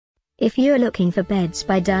If you're looking for beds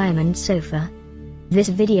by Diamond Sofa, this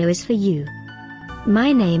video is for you.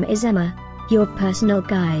 My name is Emma, your personal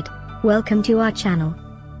guide. Welcome to our channel.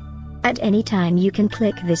 At any time you can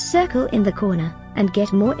click this circle in the corner, and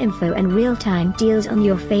get more info and real-time deals on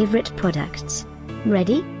your favorite products.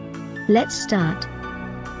 Ready? Let's start.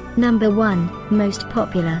 Number 1, Most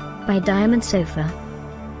Popular, by Diamond Sofa.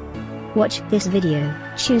 Watch this video,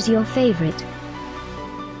 choose your favorite.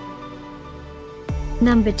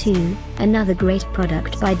 Number 2, another great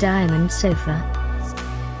product by Diamond Sofa.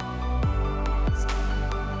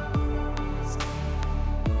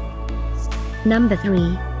 Number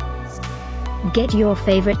 3. Get your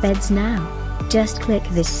favorite beds now. Just click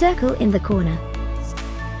this circle in the corner.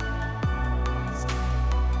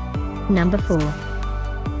 Number 4.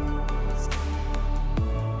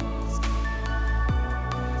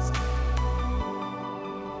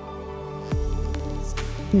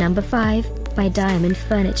 Number 5, by Diamond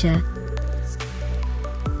Furniture.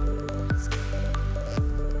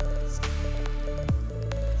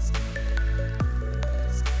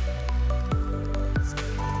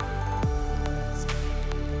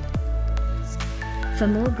 For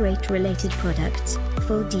more great related products,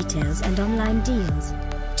 full details and online deals,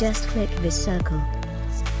 just click this circle.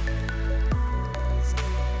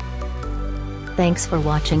 Thanks for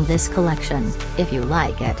watching this collection. If you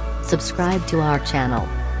like it, subscribe to our channel.